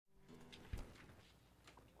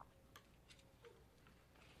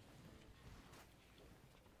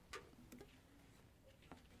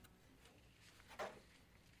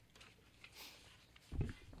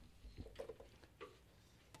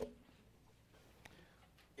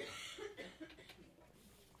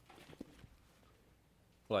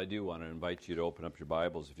Well, I do want to invite you to open up your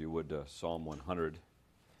Bibles, if you would, to Psalm 100.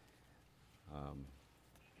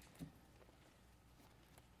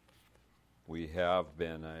 We've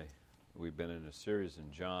been in a series in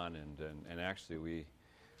John, and actually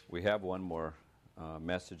we have one more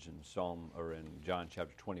message in John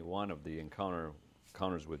chapter 21 of the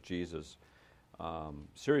Encounters with Jesus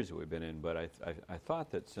series that we've been in. But I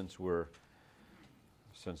thought that since we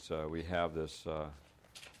have this.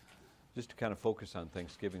 Just to kind of focus on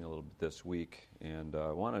Thanksgiving a little bit this week, and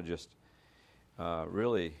I want to just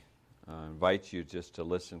really invite you just to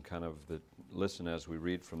listen as we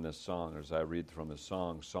read from this song, or as I read from this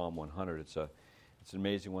song, Psalm 100. It's an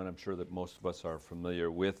amazing one. I'm sure that most of us are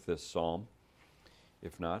familiar with this psalm.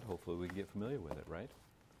 If not, hopefully we can get familiar with it, right?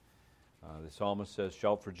 The psalmist says,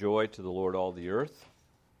 "Shout for joy to the Lord, all the earth.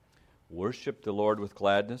 Worship the Lord with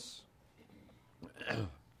gladness.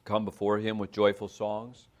 Come before him with joyful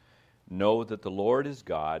songs. Know that the Lord is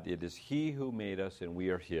God. It is he who made us, and we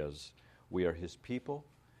are his. We are his people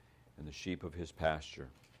and the sheep of his pasture.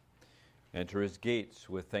 Enter his gates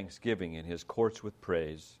with thanksgiving and his courts with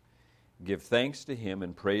praise. Give thanks to him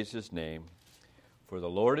and praise his name. For the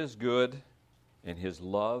Lord is good, and his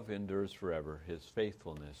love endures forever. His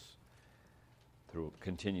faithfulness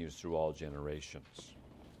continues through all generations."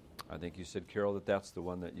 I think you said, Carol, that's the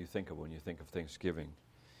one that you think of when you think of Thanksgiving.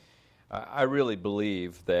 I really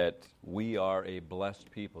believe that we are a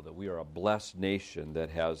blessed people, that we are a blessed nation that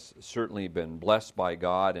has certainly been blessed by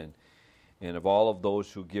God, and of all of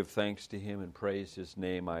those who give thanks to him and praise his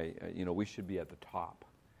name, we should be at the top.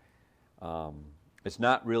 It's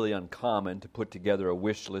not really uncommon to put together a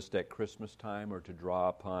wish list at Christmas time, or to draw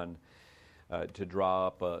up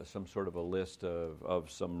some sort of a list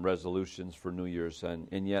of some resolutions for New Year's,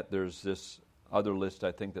 and yet there's this other list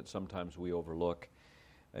I think that sometimes we overlook.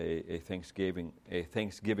 A Thanksgiving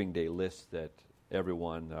Day list that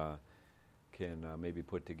everyone can maybe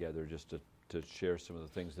put together just to share some of the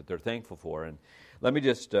things that they're thankful for. And let me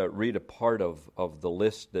just read a part of the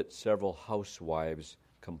list that several housewives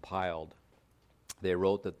compiled. They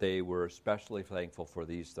wrote that they were especially thankful for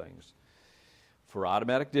these things. For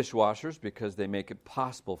automatic dishwashers, because they make it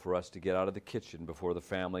possible for us to get out of the kitchen before the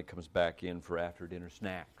family comes back in for after-dinner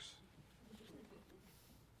snacks.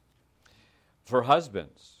 For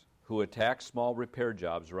husbands who attack small repair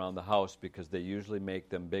jobs around the house because they usually make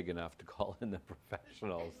them big enough to call in the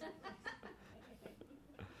professionals.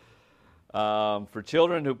 For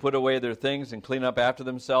children who put away their things and clean up after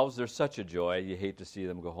themselves, they're such a joy. You hate to see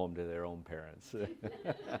them go home to their own parents.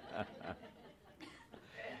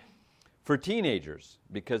 For teenagers,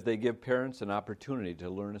 because they give parents an opportunity to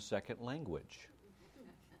learn a second language.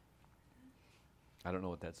 I don't know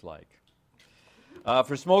what that's like.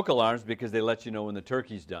 For smoke alarms, because they let you know when the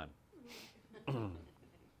turkey's done.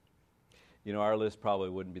 Our list probably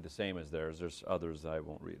wouldn't be the same as theirs. There's others I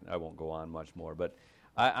won't read. I won't go on much more. But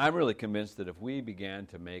I'm really convinced that if we began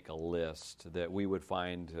to make a list, that we would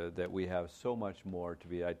find that we have so much more to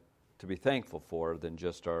be thankful for than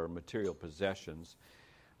just our material possessions.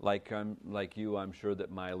 Like you, I'm sure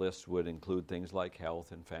that my list would include things like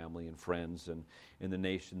health and family and friends and in the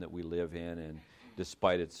nation that we live in, and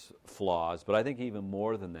despite its flaws. But I think even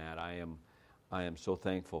more than that, I am so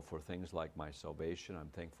thankful for things like my salvation. I'm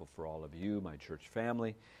thankful for all of you, my church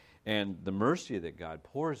family, and the mercy that God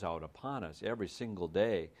pours out upon us every single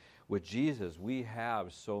day. With Jesus, we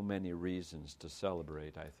have so many reasons to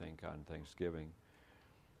celebrate, I think, on Thanksgiving.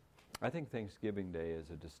 I think Thanksgiving Day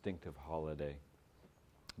is a distinctive holiday.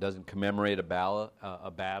 It doesn't commemorate a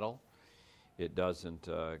battle. It doesn't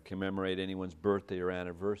commemorate anyone's birthday or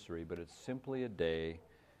anniversary, but it's simply a day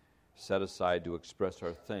set aside to express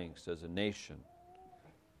our thanks as a nation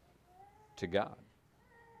to God.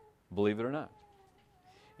 Believe it or not.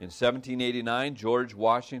 In 1789, George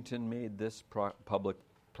Washington made this public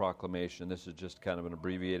proclamation. This is just kind of an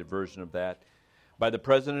abbreviated version of that. By the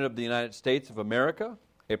President of the United States of America,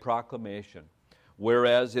 a proclamation.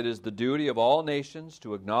 Whereas it is the duty of all nations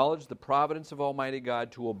to acknowledge the providence of Almighty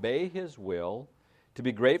God, to obey his will, to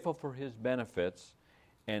be grateful for his benefits,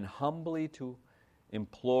 and humbly to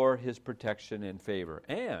implore his protection and favor.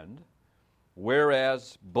 And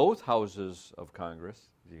whereas both houses of Congress,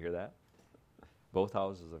 did you hear that? Both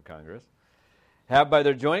houses of Congress have by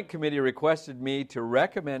their joint committee requested me to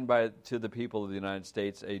recommend to the people of the United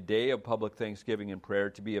States a day of public thanksgiving and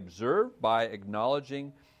prayer to be observed by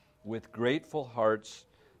acknowledging with grateful hearts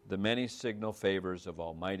the many signal favors of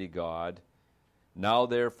Almighty God. Now,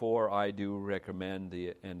 therefore, I do recommend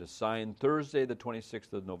and assign Thursday, the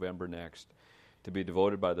 26th of November next, to be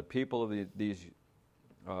devoted by the people of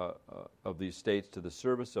these states to the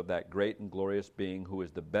service of that great and glorious being who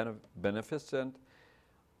is the beneficent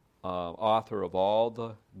author of all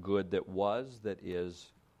the good that was, that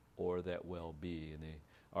is, or that will be. And the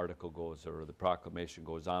article goes, or the proclamation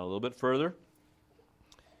goes on a little bit further.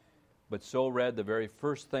 But so read the very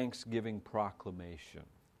first Thanksgiving proclamation.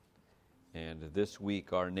 And this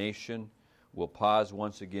week our nation will pause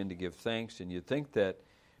once again to give thanks. And you'd think that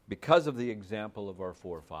because of the example of our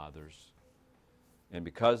forefathers, and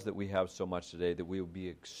because that we have so much today, that we will be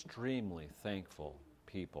extremely thankful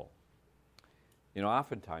people. You know,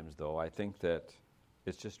 oftentimes, though, I think that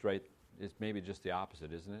it's maybe just the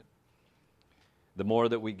opposite, isn't it? The more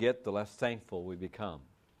that we get, the less thankful we become.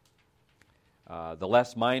 The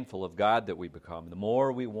less mindful of God that we become, the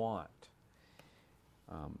more we want.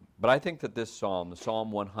 But I think that this psalm, the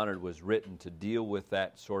Psalm 100, was written to deal with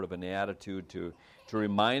that sort of an attitude, to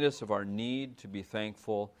remind us of our need to be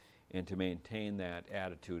thankful and to maintain that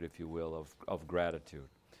attitude, if you will, of gratitude.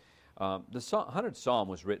 The 100th Psalm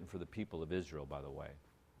was written for the people of Israel, by the way.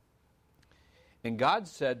 And God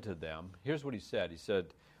said to them, here's what He said. He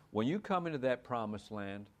said, when you come into that promised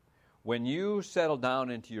land, when you settle down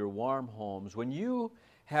into your warm homes, when you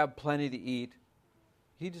have plenty to eat,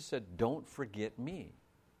 He just said, don't forget me.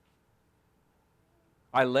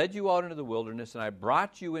 I led you out into the wilderness, and I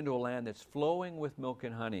brought you into a land that's flowing with milk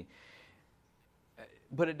and honey.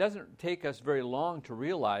 But it doesn't take us very long to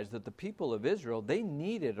realize that the people of Israel, they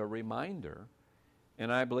needed a reminder,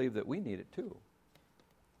 and I believe that we need it too.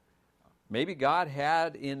 Maybe God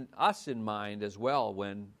had us in mind as well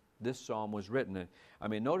when this psalm was written. I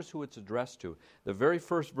mean, notice who it's addressed to. The very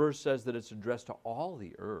first verse says that it's addressed to all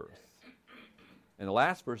the earth. And the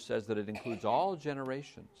last verse says that it includes all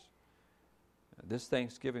generations. This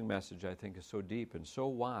Thanksgiving message, I think, is so deep and so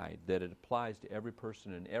wide that it applies to every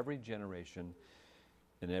person in every generation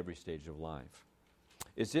in every stage of life.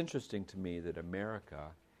 It's interesting to me that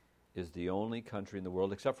America is the only country in the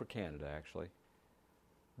world, except for Canada actually,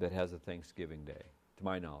 that has a Thanksgiving Day, to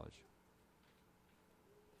my knowledge.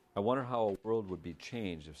 I wonder how a world would be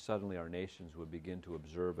changed if suddenly our nations would begin to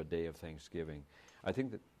observe a day of Thanksgiving. I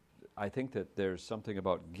think that there's something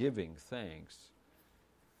about giving thanks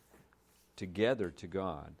together to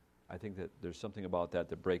God. I think that there's something about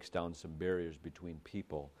that breaks down some barriers between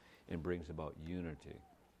people and brings about unity.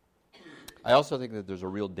 I also think that there's a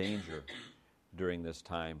real danger during this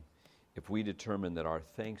time if we determine that our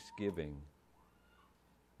Thanksgiving,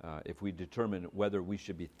 if we determine whether we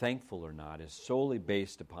should be thankful or not, is solely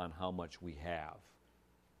based upon how much we have.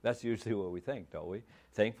 That's usually what we think, don't we?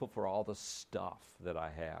 Thankful for all the stuff that I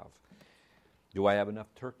have. Do I have enough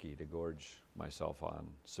turkey to gorge myself on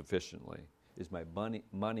sufficiently? Is my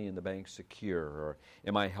money in the bank secure, or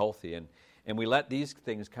am I healthy? And we let these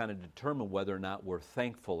things kind of determine whether or not we're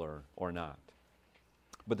thankful or not.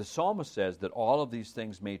 But the psalmist says that all of these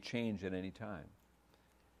things may change at any time.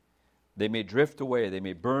 They may drift away, they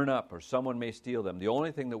may burn up, or someone may steal them. The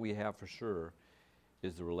only thing that we have for sure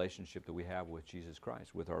is the relationship that we have with Jesus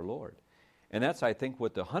Christ, with our Lord. And that's, I think,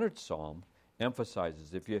 what the 100th Psalm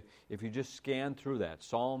emphasizes. If you just scan through that,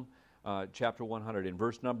 Psalm chapter 100, in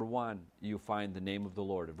verse number 1, you find the name of the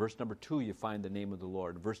Lord. In verse number 2, you find the name of the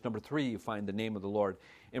Lord. In verse number 3, you find the name of the Lord.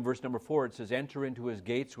 In verse number 4, it says, enter into His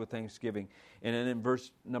gates with thanksgiving. And then in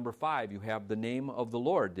verse number 5, you have the name of the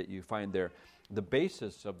Lord that you find there. The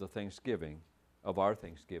basis of the Thanksgiving, of our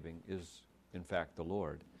Thanksgiving, is, in fact, the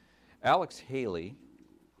Lord. Alex Haley,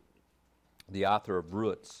 the author of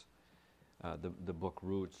Roots, the book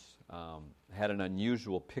Roots, had an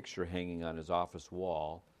unusual picture hanging on his office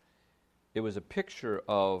wall. It was a picture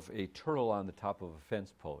of a turtle on the top of a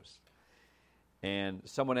fence post. And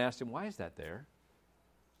someone asked him, why is that there?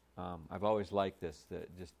 I've always liked this,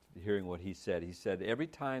 just hearing what he said. He said, every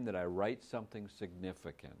time that I write something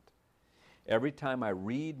significant, every time I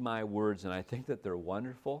read my words and I think that they're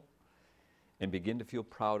wonderful and begin to feel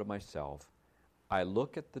proud of myself, I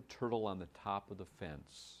look at the turtle on the top of the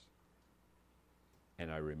fence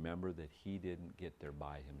and I remember that he didn't get there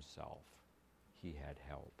by himself. He had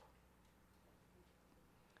help.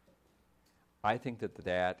 I think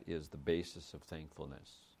that is the basis of thankfulness.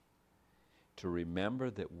 To remember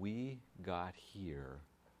that we got here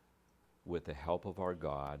with the help of our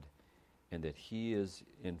God, and that He is,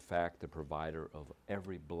 in fact, the provider of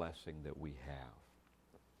every blessing that we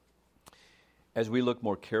have. As we look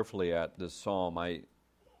more carefully at this psalm,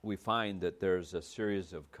 we find that there's a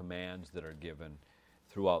series of commands that are given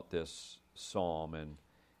throughout this psalm.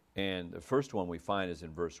 And the first one we find is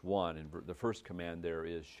in verse 1. And the first command there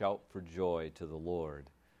is, shout for joy to the Lord,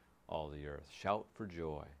 all the earth. Shout for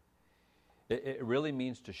joy. It really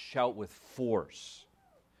means to shout with force.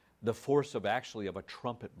 The force of a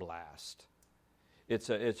trumpet blast. It's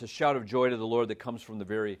a shout of joy to the Lord that comes from the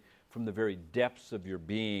very from the very depths of your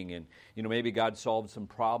being. And, maybe God solved some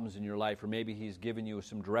problems in your life, or maybe He's given you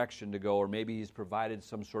some direction to go, or maybe He's provided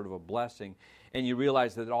some sort of a blessing. And you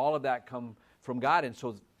realize that all of that come from God. And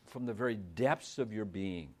so from the very depths of your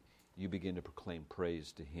being, you begin to proclaim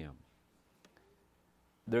praise to Him.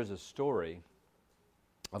 There's a story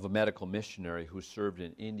of a medical missionary who served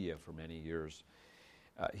in India for many years.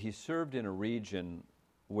 He served in a region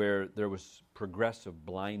where there was progressive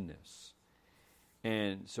blindness.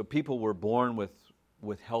 And so people were born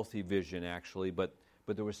with healthy vision, actually, but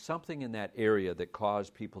there was something in that area that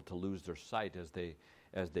caused people to lose their sight as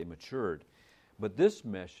they matured. But this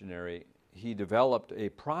missionary, he developed a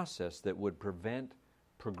process that would prevent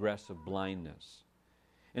progressive blindness.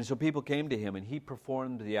 And so people came to him, and he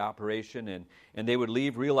performed the operation, and they would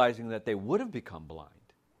leave realizing that they would have become blind,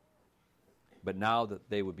 but now that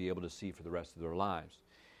they would be able to see for the rest of their lives.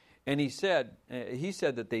 And he said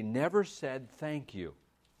that they never said thank you,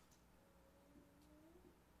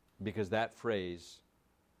 because that phrase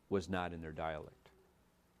was not in their dialect.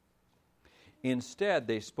 Instead,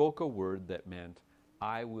 they spoke a word that meant,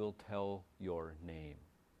 I will tell your name.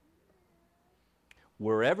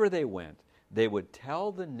 Wherever they went, they would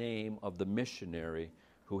tell the name of the missionary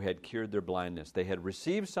who had cured their blindness. They had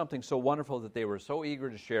received something so wonderful that they were so eager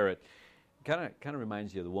to share it. Kind of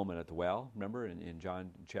reminds you of the woman at the well, remember, in John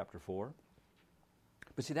chapter 4?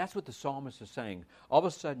 But see, that's what the psalmist is saying. All of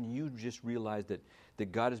a sudden, you just realize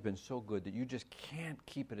that God has been so good that you just can't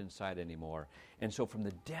keep it inside anymore. And so from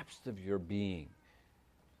the depths of your being,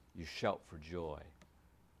 you shout for joy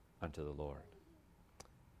unto the Lord.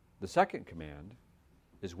 The second command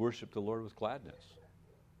is worship the Lord with gladness.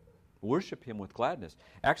 Worship Him with gladness.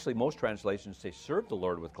 Actually, most translations say serve the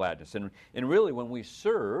Lord with gladness. And really, when we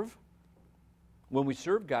serve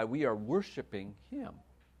God, we are worshiping Him.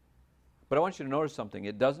 But I want you to notice something.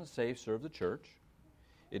 It doesn't say serve the church.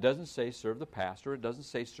 It doesn't say serve the pastor. It doesn't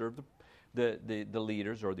say serve the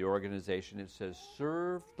leaders or the organization. It says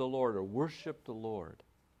serve the Lord or worship the Lord.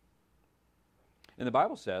 And the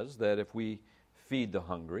Bible says that if we feed the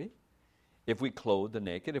hungry, if we clothe the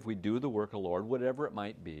naked, if we do the work of the Lord, whatever it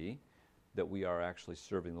might be, that we are actually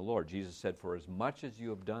serving the Lord. Jesus said, for as much as you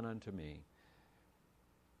have done unto me,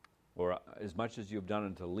 or as much as you have done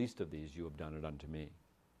unto the least of these, you have done it unto me.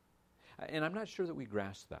 And I'm not sure that we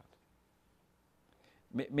grasp that.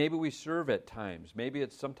 Maybe we serve at times. Maybe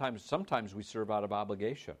it's sometimes we serve out of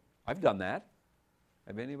obligation. I've done that.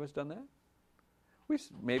 Have any of us done that?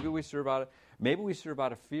 Maybe we serve out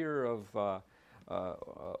of fear of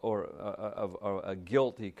or a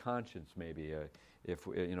guilty conscience, maybe if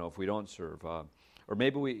we don't serve, or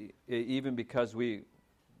maybe because we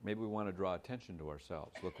want to draw attention to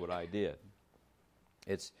ourselves. Look what I did.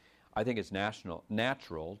 I think it's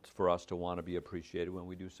natural for us to want to be appreciated when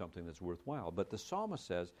we do something that's worthwhile. But the psalmist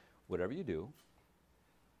says, whatever you do,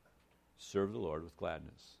 serve the Lord with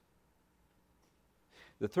gladness.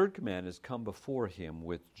 The third command is come before Him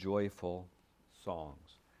with joyful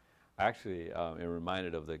songs. Actually, I'm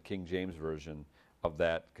reminded of the King James Version of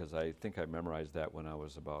that, because I think I memorized that when I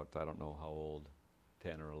was about, I don't know how old,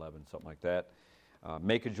 10 or 11, something like that.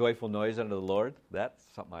 Make a joyful noise unto the Lord. That's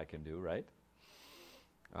something I can do, right?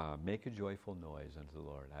 Make a joyful noise unto the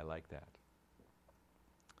Lord. I like that.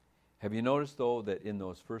 Have you noticed, though, that in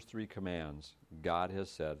those first three commands, God has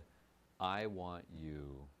said, I want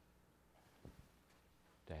you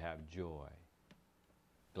to have joy,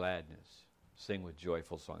 gladness, sing with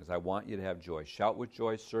joyful songs. I want you to have joy. Shout with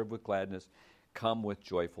joy, serve with gladness, come with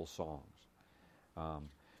joyful songs.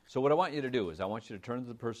 So what I want you to do is I want you to turn to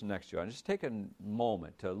the person next to you and just take a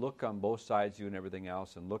moment to look on both sides of you and everything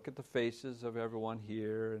else, and look at the faces of everyone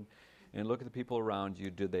here and look at the people around you.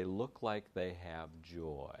 Do they look like they have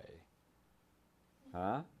joy?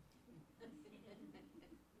 Huh?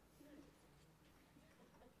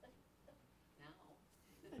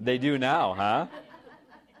 They do now, huh?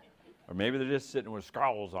 Or maybe they're just sitting with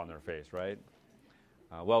scowls on their face, right?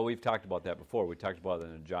 Well, we've talked about that before. We talked about it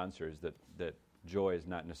in the John series, that joy is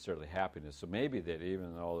not necessarily happiness. So maybe that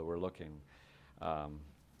even though that we're looking,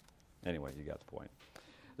 anyway, you got the point.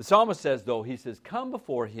 The psalmist says, though, he says, come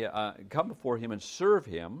before him and serve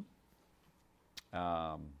him,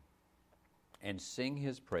 and sing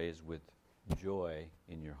his praise with joy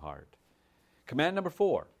in your heart. Command number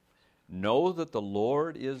 4. Know that the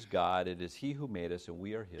Lord is God. It is He who made us, and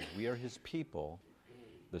we are His. We are His people,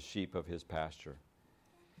 the sheep of His pasture.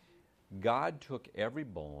 God took every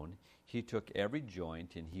bone, He took every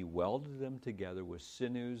joint, and He welded them together with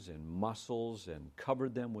sinews and muscles and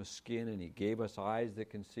covered them with skin, and He gave us eyes that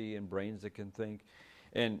can see and brains that can think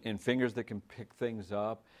and fingers that can pick things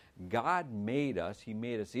up. God made us. He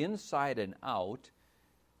made us inside and out,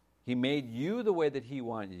 He made you the way that He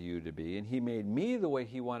wanted you to be, and He made me the way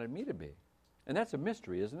He wanted me to be. And that's a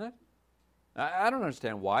mystery, isn't it? I don't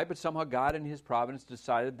understand why, but somehow God in His providence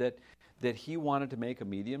decided that He wanted to make a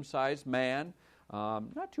medium-sized man,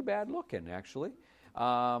 not too bad looking, actually,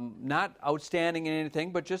 not outstanding in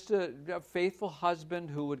anything, but just a faithful husband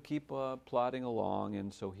who would keep plodding along,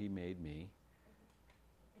 and so He made me.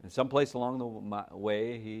 And someplace along the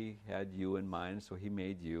way, He had you in mind, so He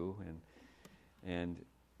made you.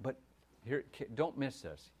 But here, don't miss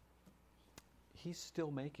this. He's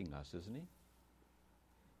still making us, isn't He?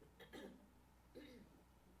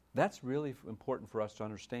 That's really important for us to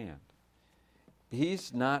understand.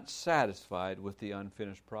 He's not satisfied with the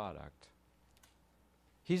unfinished product.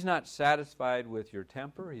 He's not satisfied with your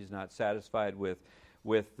temper. He's not satisfied with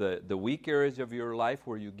the weak areas of your life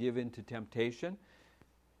where you give in to temptation.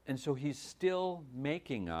 And so He's still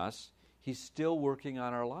making us. He's still working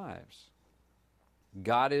on our lives.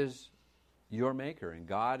 God is your maker, and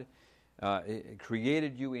God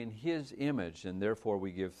created you in His image, and therefore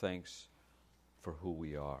we give thanks for who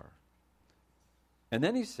we are. And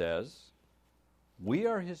then He says, we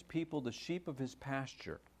are His people, the sheep of His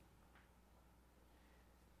pasture.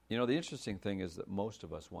 You know, the interesting thing is that most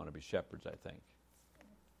of us want to be shepherds, I think.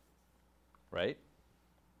 Right?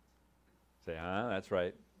 Say, that's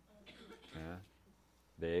right. Yeah.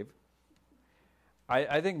 Dave?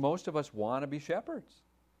 I think most of us want to be shepherds.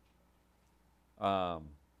 The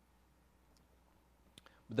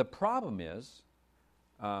problem is,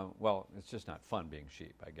 it's just not fun being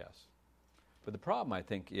sheep, I guess. But the problem, I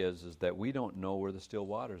think, is that we don't know where the still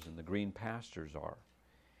waters and the green pastures are.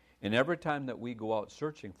 And every time that we go out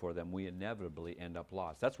searching for them, we inevitably end up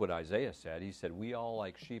lost. That's what Isaiah said. He said, we all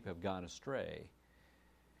like sheep have gone astray.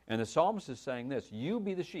 And the psalmist is saying this, you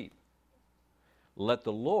be the sheep. Let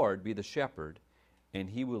the Lord be the shepherd, and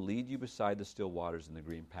He will lead you beside the still waters in the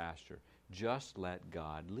green pasture. Just let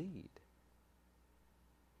God lead.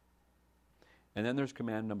 And then there's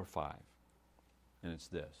command number 5, and it's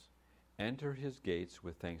this. Enter His gates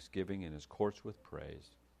with thanksgiving and His courts with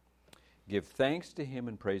praise. Give thanks to Him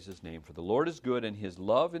and praise His name, for the Lord is good, and His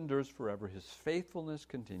love endures forever. His faithfulness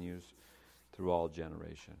continues through all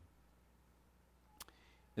generation.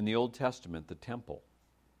 In the Old Testament, the temple,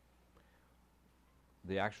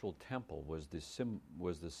 the actual temple was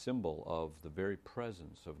the symbol of the very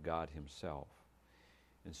presence of God Himself.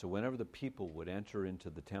 And so whenever the people would enter into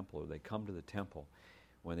the temple, or they come to the temple,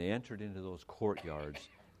 when they entered into those courtyards,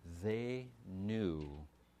 they knew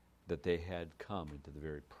that they had come into the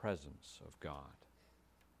very presence of God.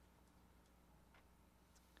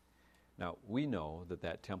 Now, we know that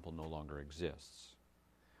that temple no longer exists.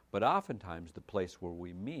 But oftentimes the place where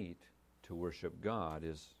we meet to worship God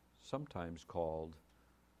is sometimes called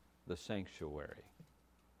the sanctuary,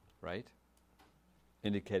 right?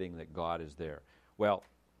 Indicating that God is there. Well,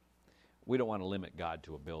 we don't want to limit God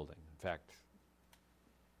to a building. In fact,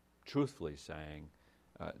 truthfully,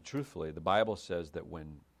 the Bible says that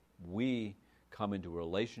when we come into a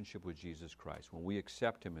relationship with Jesus Christ, when we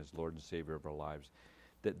accept Him as Lord and Savior of our lives,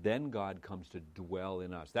 that then God comes to dwell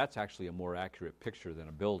in us. That's actually a more accurate picture than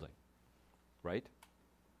a building, right?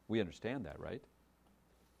 We understand that, right?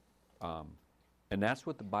 And that's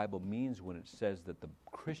what the Bible means when it says that the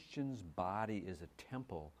Christian's body is a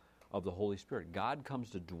temple of the Holy Spirit. God comes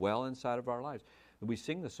to dwell inside of our lives. And we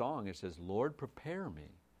sing the song, it says, Lord, prepare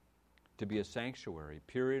me to be a sanctuary,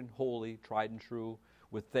 pure and holy, tried and true.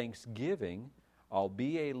 With thanksgiving, I'll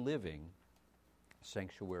be a living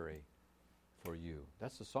sanctuary for you.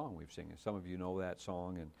 That's the song we've sung. Some of you know that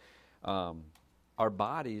song. And our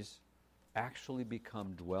bodies actually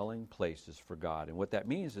become dwelling places for God. And what that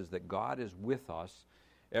means is that God is with us,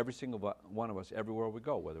 every single one of us, everywhere we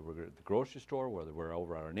go, whether we're at the grocery store, whether we're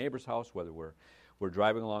over at our neighbor's house, whether we're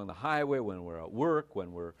driving along the highway, when we're at work,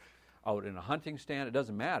 when we're out in a hunting stand, it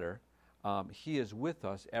doesn't matter. He is with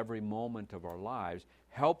us every moment of our lives,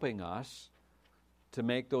 helping us to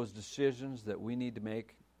make those decisions that we need to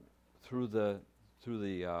make through the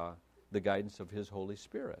guidance of His Holy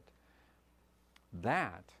Spirit.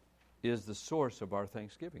 That is the source of our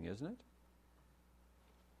thanksgiving, isn't it?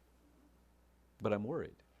 But I'm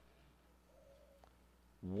worried.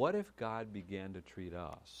 What if God began to treat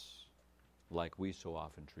us like we so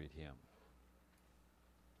often treat Him?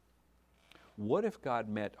 What if God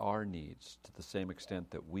met our needs to the same extent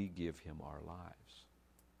that we give Him our lives?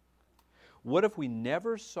 What if we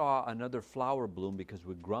never saw another flower bloom because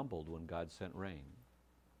we grumbled when God sent rain?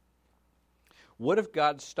 What if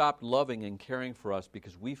God stopped loving and caring for us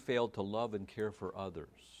because we failed to love and care for others?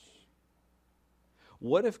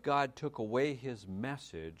 What if God took away His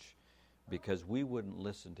message because we wouldn't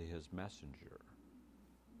listen to His messenger?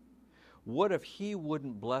 What if He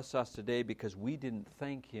wouldn't bless us today because we didn't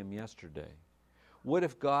thank Him yesterday? What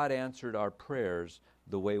if God answered our prayers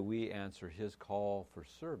the way we answer His call for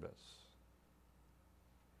service?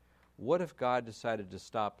 What if God decided to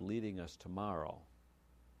stop leading us tomorrow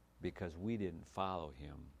because we didn't follow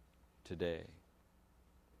Him today?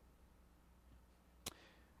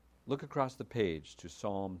 Look across the page to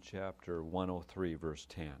Psalm chapter 103, verse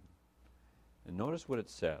 10. And notice what it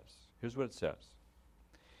says. Here's what it says.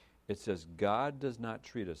 It says, God does not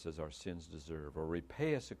treat us as our sins deserve or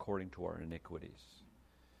repay us according to our iniquities.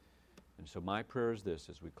 And so my prayer is this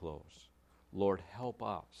as we close. Lord, help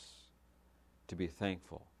us to be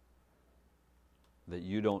thankful that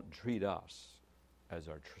you don't treat us as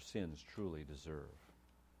our sins truly deserve.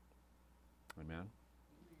 Amen?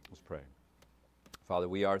 Let's pray. Father,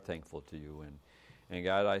 we are thankful to you. And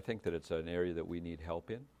God, I think that it's an area that we need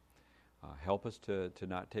help in. Help us to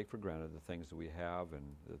not take for granted the things that we have and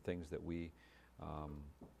the things that we,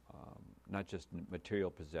 not just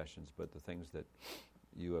material possessions, but the things that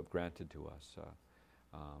you have granted to us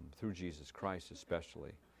through Jesus Christ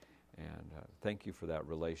especially. And thank you for that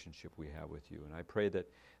relationship we have with you. And I pray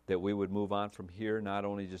that we would move on from here, not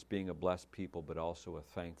only just being a blessed people, but also a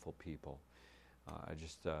thankful people. I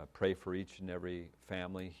just pray for each and every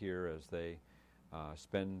family here as they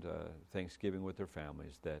spend Thanksgiving with their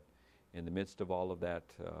families, that in the midst of all of that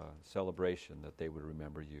celebration, that they would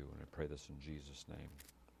remember you. And I pray this in Jesus' name.